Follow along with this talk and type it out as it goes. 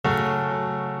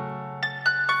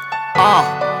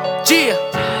Yeah.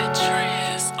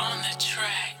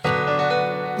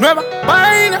 Nueva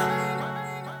vaina.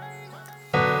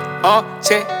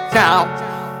 Oye, now.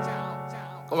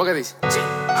 ¿Cómo que dice?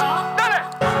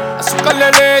 Azúcar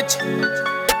de leche,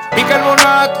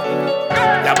 bicarbonato.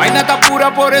 La vaina está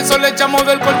pura, por eso le echamos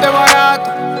del corte barato.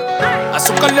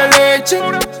 Azúcar de leche,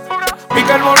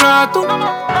 bicarbonato.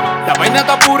 La vaina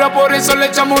está pura, por eso le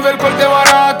echamos del corte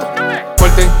barato.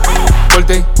 Corte,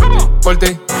 corte,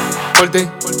 corte, corte,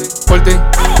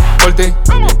 corte,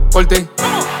 corte,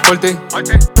 corte,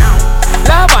 corte.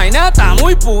 La vaina está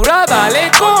muy pura,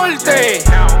 dale corte.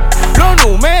 Los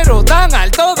números tan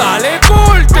altos, dale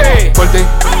corte. Corte,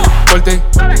 corte,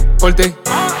 corte,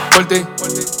 corte,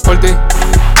 corte,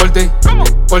 corte,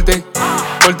 corte,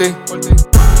 corte.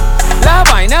 La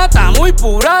vaina está muy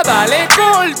pura, dale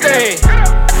corte.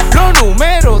 Los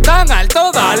números tan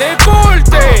altos, dale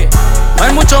corte. No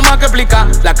hay mucho más que explicar,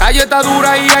 la calle está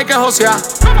dura y hay que josear.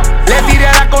 Le tiré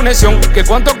a la conexión, que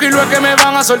cuántos kilos es que me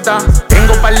van a soltar.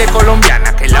 Tengo par de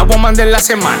colombianas que la voy a mandar en la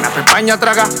semana pa' España a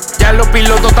tragar. Ya los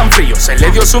pilotos tan fríos, se le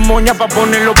dio su moña pa'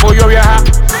 poner los pollos a viajar.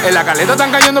 En la caleta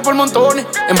están cayendo por montones,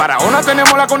 en Barahona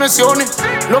tenemos las conexiones.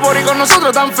 Los boricos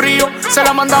nosotros tan fríos, se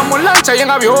la mandamos en lancha y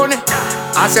en aviones.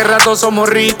 Hace rato somos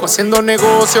ricos, haciendo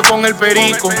negocios con el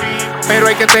perico. Pero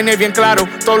hay que tener bien claro,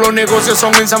 todos los negocios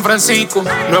son en San Francisco.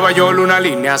 Nueva York una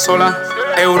línea sola,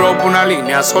 Europa una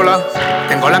línea sola.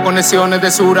 Tengo las conexiones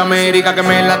de Sudamérica que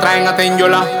me la traen a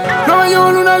Tenyola. Nueva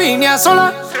York una línea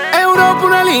sola, Europa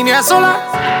una línea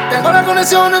sola. Tengo las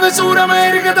conexiones de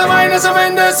Sudamérica, esta vaina se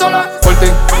vende sola.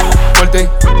 Corte, corte,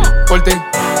 corte,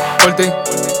 corte,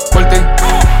 corte,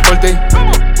 corte,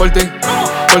 corte,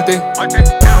 corte.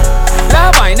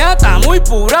 La vaina está muy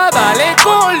pura, dale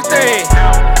corte.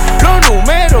 Los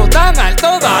números tan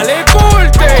altos, dale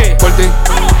corte. Corte,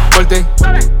 corte,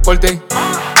 corte,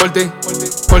 corte,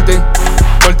 corte,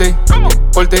 corte,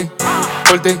 corte,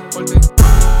 corte.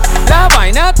 La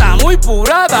vaina está muy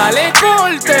pura, dale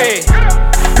corte.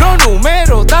 Los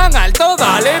números tan altos,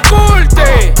 dale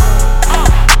corte.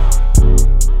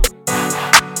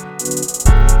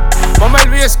 Ponme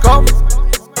el djscuff,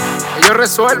 que yo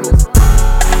resuelvo.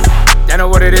 Ya know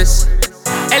what it is.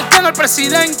 El que no el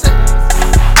presidente.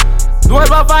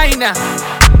 Nueva vaina,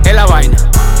 es la vaina.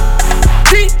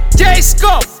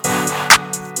 djscuff.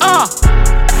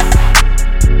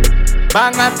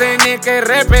 Van a tener que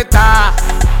respetar.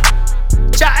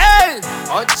 Chael,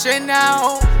 oche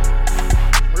now.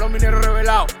 Los mineros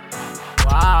revelados.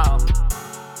 Wow.